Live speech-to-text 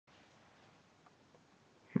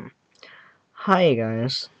Hi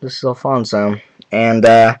guys, this is Alfonso, and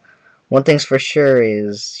one thing's for sure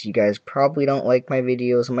is you guys probably don't like my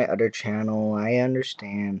videos on my other channel. I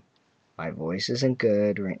understand my voice isn't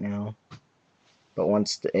good right now, but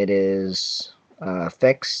once it is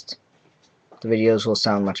fixed, the videos will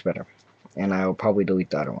sound much better, and I will probably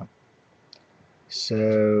delete the other one.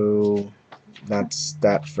 So that's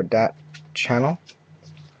that for that channel.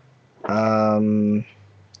 Um,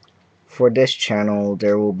 for this channel,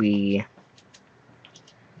 there will be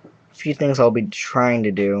a few things I'll be trying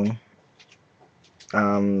to do.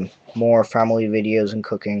 More family videos and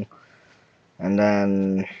cooking, and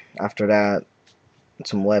then after that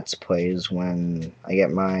some let's plays when I get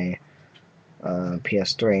my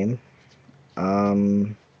PS3.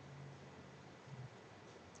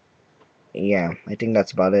 Yeah, I think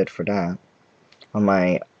that's about it for that. On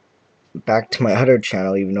my back to my other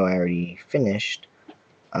channel, even though I already finished,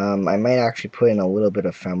 I might actually put in a little bit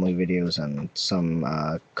of family videos and some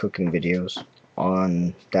cooking videos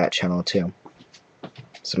on that channel too.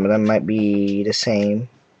 Some of them might be the same,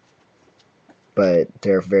 but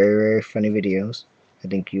they're very, very funny videos. I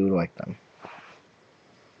think you would like them.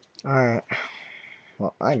 Alright,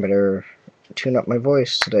 well, I better tune up my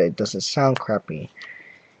voice so that it doesn't sound crappy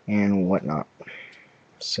and whatnot.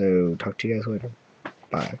 So, talk to you guys later.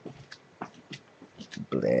 Bye.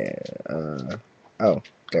 Blah, oh,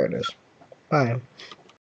 there it is. Bye.